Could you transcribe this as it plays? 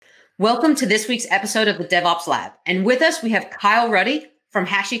Welcome to this week's episode of the DevOps Lab. And with us, we have Kyle Ruddy from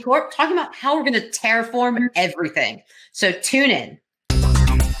Hashicorp talking about how we're going to terraform everything. So tune in.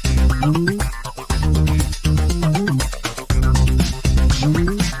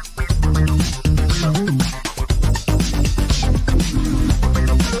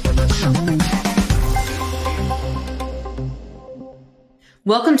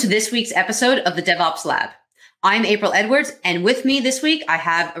 Welcome to this week's episode of the DevOps Lab. I'm April Edwards, and with me this week, I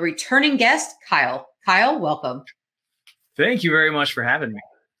have a returning guest, Kyle. Kyle, welcome. Thank you very much for having me.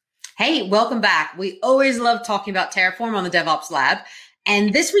 Hey, welcome back. We always love talking about Terraform on the DevOps Lab.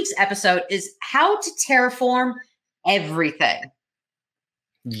 And this week's episode is how to terraform everything.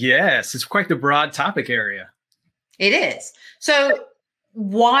 Yes, it's quite the broad topic area. It is. So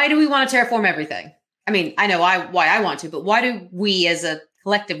why do we want to terraform everything? I mean, I know why I want to, but why do we as a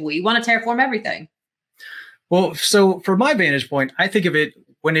collective, we want to terraform everything? Well, so from my vantage point, I think of it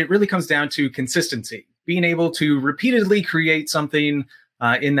when it really comes down to consistency, being able to repeatedly create something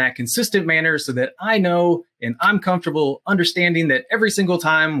in that consistent manner so that I know and I'm comfortable understanding that every single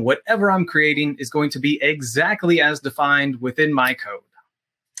time, whatever I'm creating is going to be exactly as defined within my code.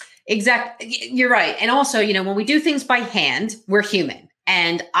 Exactly. You're right. And also, when we do things by hand, we're human.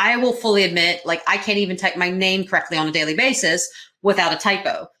 And I will fully admit, I can't even type my name correctly on a daily basis without a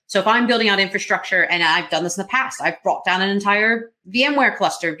typo. So if I'm building out infrastructure, and I've done this in the past, I've brought down an entire VMware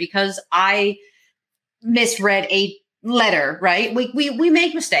cluster because I misread a letter, right? We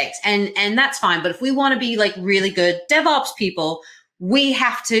make mistakes and that's fine. But if we want to be really good DevOps people, we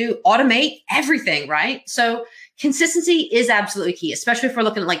have to automate everything, right? So consistency is absolutely key, especially if we're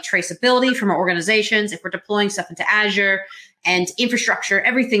looking at traceability from our organizations, if we're deploying stuff into Azure and infrastructure,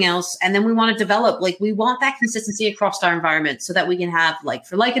 everything else. And then we want to develop, we want that consistency across our environment so that we can have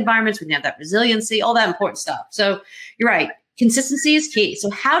for environments, we can have that resiliency, all that important stuff. So you're right. Consistency is key. So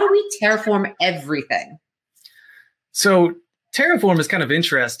how do we terraform everything? So Terraform is kind of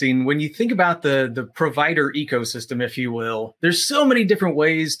interesting when you think about the provider ecosystem, if you will. There's so many different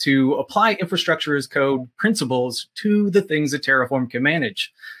ways to apply infrastructure as code principles to the things that Terraform can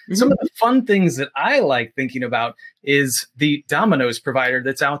manage. Mm-hmm. Some of the fun things that I like thinking about is the Domino's provider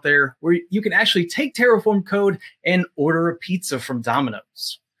that's out there where you can actually take Terraform code and order a pizza from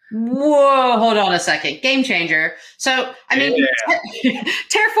Domino's. Whoa, hold on a second. Game changer. So,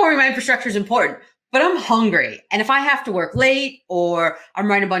 terraforming my infrastructure is important. But I'm hungry. And if I have to work late or I'm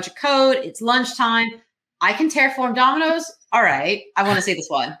writing a bunch of code, it's lunchtime, I can terraform Domino's. All right. I want to see this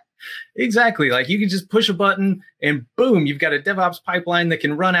one. Exactly. You can just push a button and boom, you've got a DevOps pipeline that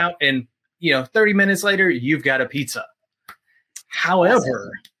can run out and 30 minutes later, you've got a pizza.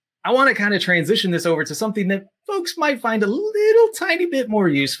 However, I want to kind of transition this over to something that folks might find a little tiny bit more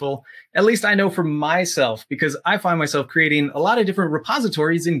useful. At least I know for myself, because I find myself creating a lot of different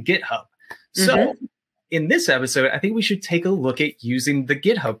repositories in GitHub. So in this episode, I think we should take a look at using the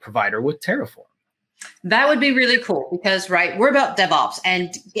GitHub provider with Terraform. That would be really cool because, we're about DevOps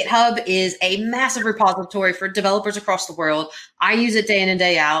and GitHub is a massive repository for developers across the world. I use it day in and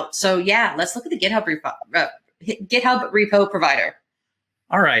day out. So yeah, let's look at the GitHub repo provider.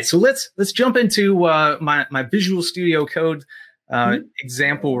 All right, so let's jump into my Visual Studio Code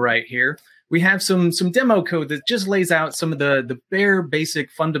example right here. We have some demo code that just lays out some of the bare basic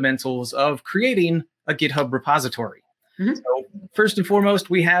fundamentals of creating a GitHub repository. Mm-hmm. So first and foremost,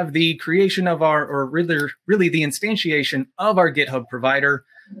 we have the creation of really the instantiation of our GitHub provider.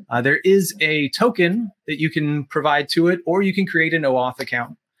 There is a token that you can provide to it, or you can create an OAuth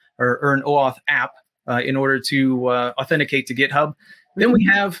account or an OAuth app in order to authenticate to GitHub. Mm-hmm. Then we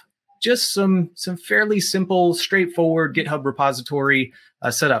have just some fairly simple, straightforward GitHub repository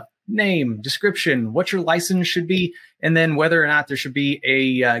setup. Name, description, what your license should be, and then whether or not there should be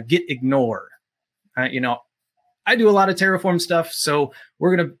a git ignore. I do a lot of Terraform stuff, so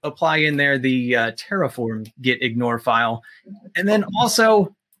we're going to apply in there the Terraform git ignore file. And then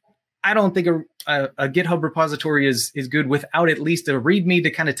also, I don't think a GitHub repository is good without at least a README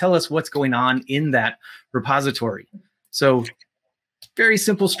to kind of tell us what's going on in that repository. So very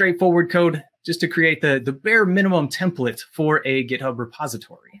simple, straightforward code just to create the bare minimum template for a GitHub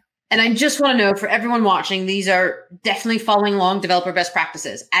repository. And I just want to know for everyone watching, these are definitely following along developer best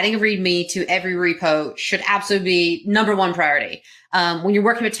practices. Adding a README to every repo should absolutely be number one priority. When you're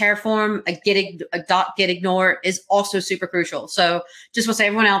working with Terraform, a git ignore is also super crucial. So just want to say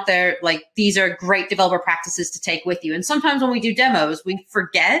everyone out there, these are great developer practices to take with you. And sometimes when we do demos, we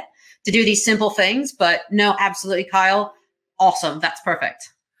forget to do these simple things, but no, absolutely, Kyle. Awesome. That's perfect.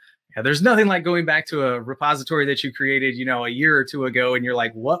 Yeah, there's nothing like going back to a repository that you created, a year or two ago, and you're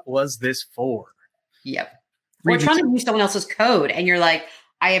like, what was this for? Yep. We're trying to use someone else's code, and you're like,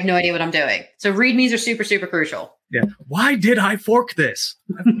 I have no idea what I'm doing. So READMEs are super, super crucial. Yeah. Why did I fork this?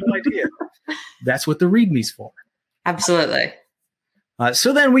 I have no idea. That's what the README's for. Absolutely.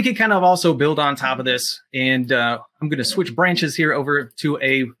 So then we can kind of also build on top of this. And I'm going to switch branches here over to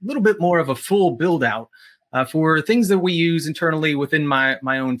a little bit more of a full build out for things that we use internally within my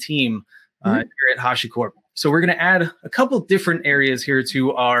own team here at HashiCorp. So we're going to add a couple different areas here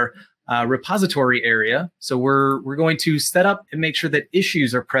to our repository area. So we're going to set up and make sure that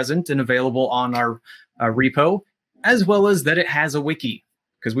issues are present and available on our repo, as well as that it has a wiki,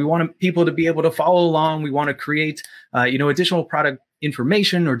 because we want people to be able to follow along. We want to create additional product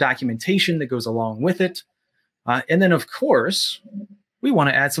information or documentation that goes along with it. And then, of course, we want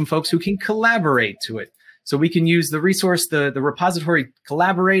to add some folks who can collaborate to it. So we can use the resource, the repository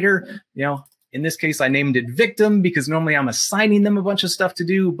collaborator. In this case, I named it victim because normally I'm assigning them a bunch of stuff to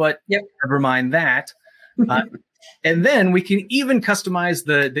do, but never mind that. And then we can even customize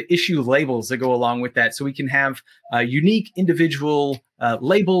the issue labels that go along with that. So we can have unique individual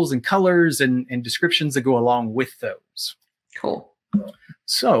labels and colors and descriptions that go along with those. Cool.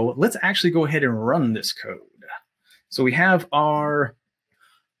 So let's actually go ahead and run this code. So we have our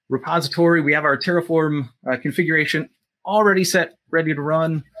repository. We have our Terraform configuration already set, ready to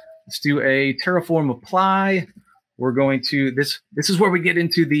run. Let's do a Terraform apply. We're going to, this is where we get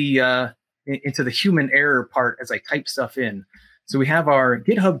into the human error part as I type stuff in. So we have our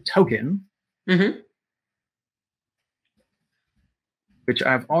GitHub token, which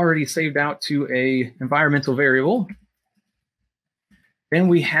I've already saved out to a environmental variable. Then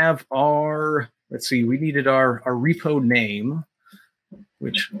we have our, let's see, we needed our repo name,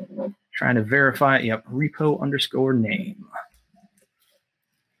 which I'm trying to verify, yep, repo_name.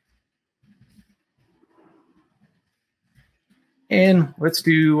 And let's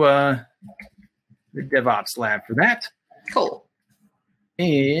do the DevOps Lab for that. Cool.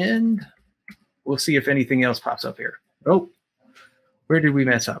 And we'll see if anything else pops up here. Oh, where did we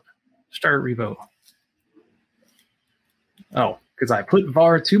mess up? Start repo. Oh, because I put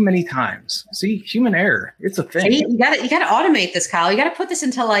var too many times. See, human error. It's a thing. You got to automate this, Kyle. You got to put this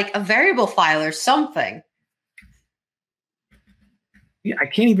into like a variable file or something. Yeah, I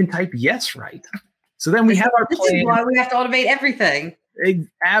can't even type yes right. So then we have our plan. This is why we have to automate everything.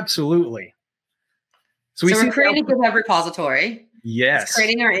 Absolutely. So we're creating a GitHub repository. Yes. It's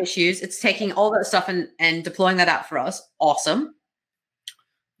creating our issues. It's taking all that stuff and deploying that out for us. Awesome.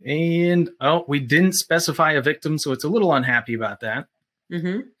 And, we didn't specify a victim, so it's a little unhappy about that.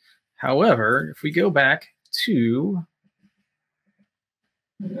 However, if we go back to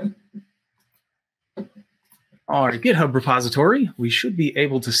our GitHub repository, we should be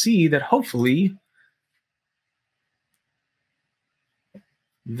able to see that hopefully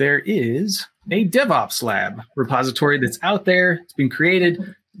there is a DevOps Lab repository that's out there. It's been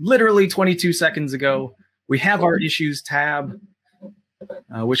created literally 22 seconds ago. We have our issues tab,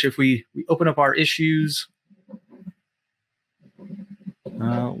 which if we open up our issues,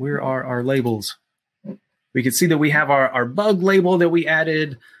 where are our labels? We can see that we have our bug label that we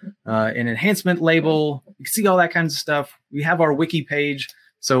added, an enhancement label. You can see all that kinds of stuff. We have our wiki page.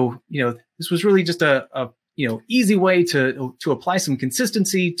 So, this was really just a easy way to apply some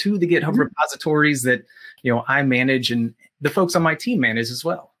consistency to the GitHub repositories that, I manage and the folks on my team manage as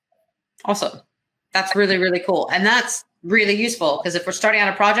well. Awesome. That's really, really cool. And that's really useful because if we're starting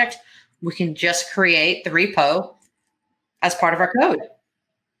out a project, we can just create the repo as part of our code.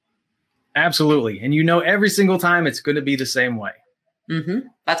 Absolutely. And every single time it's going to be the same way.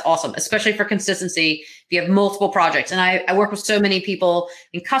 That's awesome, especially for consistency. If you have multiple projects, and I work with so many people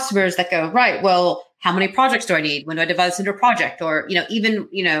and customers that go, right, well, how many projects do I need? When do I divide this into a project? Or, even,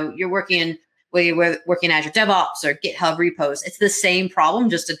 you're working, whether you're working Azure DevOps or GitHub repos, it's the same problem,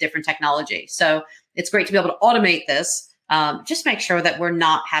 just a different technology. So it's great to be able to automate this. Just make sure that we're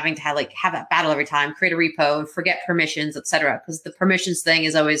not having to have that battle every time, create a repo and forget permissions, et cetera, because the permissions thing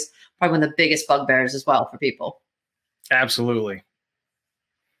is always probably one of the biggest bugbears as well for people. Absolutely.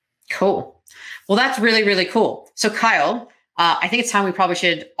 Cool. Well, that's really, really cool. So Kyle, I think it's time we probably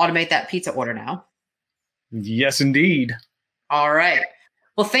should automate that pizza order now. Yes, indeed. All right.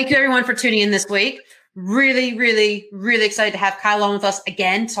 Well, thank you everyone for tuning in this week. Really, really, really excited to have Kyle on with us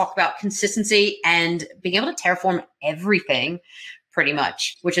again, talk about consistency and being able to terraform everything pretty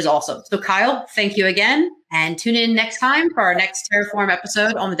much, which is awesome. So Kyle, thank you again and tune in next time for our next Terraform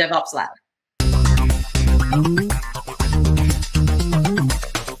episode on the DevOps Lab.